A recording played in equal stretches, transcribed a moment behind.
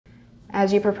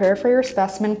As you prepare for your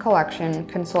specimen collection,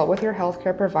 consult with your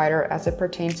healthcare provider as it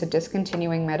pertains to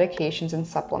discontinuing medications and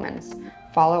supplements.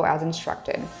 Follow as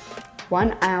instructed.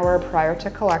 1 hour prior to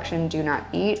collection, do not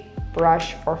eat,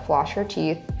 brush, or floss your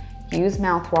teeth. Use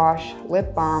mouthwash,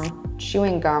 lip balm,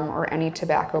 chewing gum, or any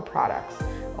tobacco products.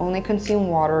 Only consume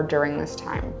water during this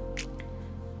time.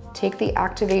 Take the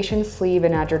activation sleeve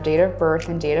and add your date of birth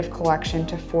and date of collection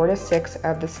to 4 to 6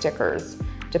 of the stickers,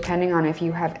 depending on if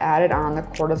you have added on the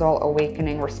cortisol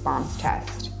awakening response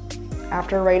test.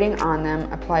 After writing on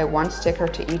them, apply 1 sticker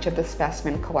to each of the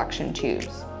specimen collection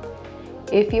tubes.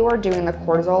 If you are doing the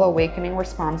cortisol awakening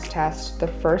response test, the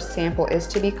first sample is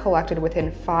to be collected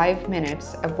within 5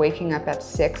 minutes of waking up at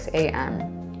 6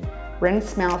 a.m.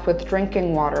 Rinse mouth with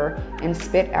drinking water and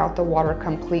spit out the water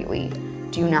completely.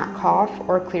 Do not cough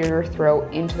or clear your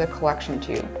throat into the collection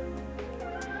tube.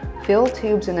 Fill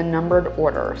tubes in the numbered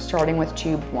order, starting with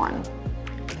tube 1.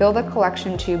 Fill the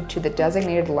collection tube to the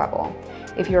designated level.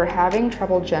 If you are having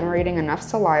trouble generating enough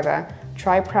saliva,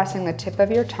 try pressing the tip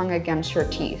of your tongue against your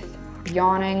teeth.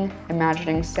 Yawning,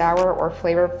 imagining sour or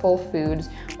flavorful foods,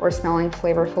 or smelling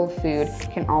flavorful food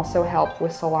can also help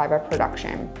with saliva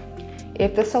production.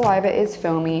 If the saliva is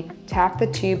foamy, tap the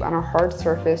tube on a hard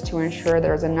surface to ensure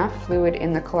there is enough fluid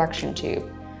in the collection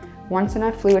tube. Once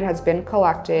enough fluid has been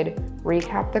collected,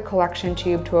 recap the collection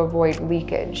tube to avoid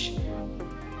leakage.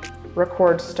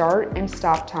 Record start and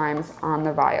stop times on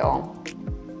the vial.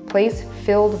 Place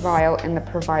filled vial in the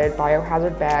provided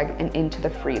biohazard bag and into the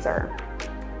freezer.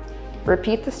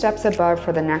 Repeat the steps above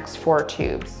for the next 4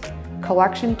 tubes.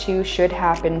 Collection 2 should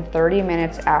happen 30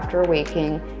 minutes after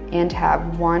waking and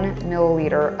have 1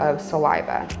 milliliter of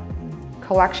saliva.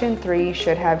 Collection 3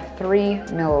 should have 3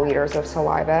 milliliters of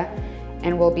saliva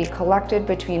and will be collected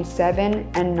between 7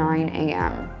 and 9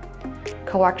 a.m.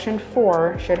 Collection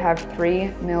 4 should have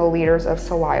 3 milliliters of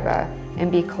saliva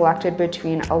and be collected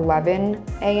between 11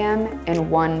 a.m. and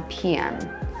 1 p.m.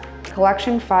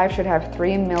 Collection 5 should have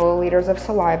 3 milliliters of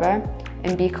saliva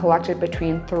and be collected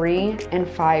between 3 and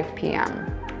 5 p.m.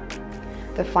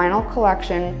 The final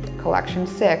collection, collection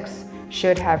 6,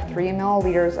 should have 3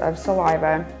 milliliters of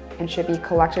saliva and should be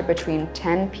collected between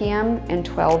 10 p.m. and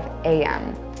 12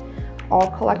 a.m. All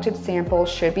collected samples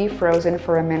should be frozen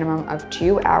for a minimum of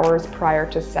 2 hours prior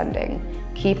to sending.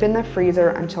 Keep in the freezer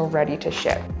until ready to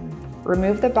ship.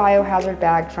 Remove the biohazard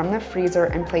bag from the freezer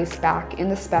and place back in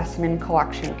the specimen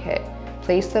collection kit.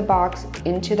 Place the box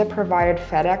into the provided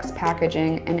FedEx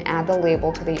packaging and add the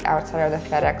label to the outside of the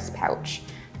FedEx pouch.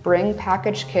 Bring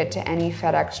packaged kit to any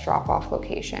FedEx drop-off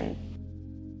location.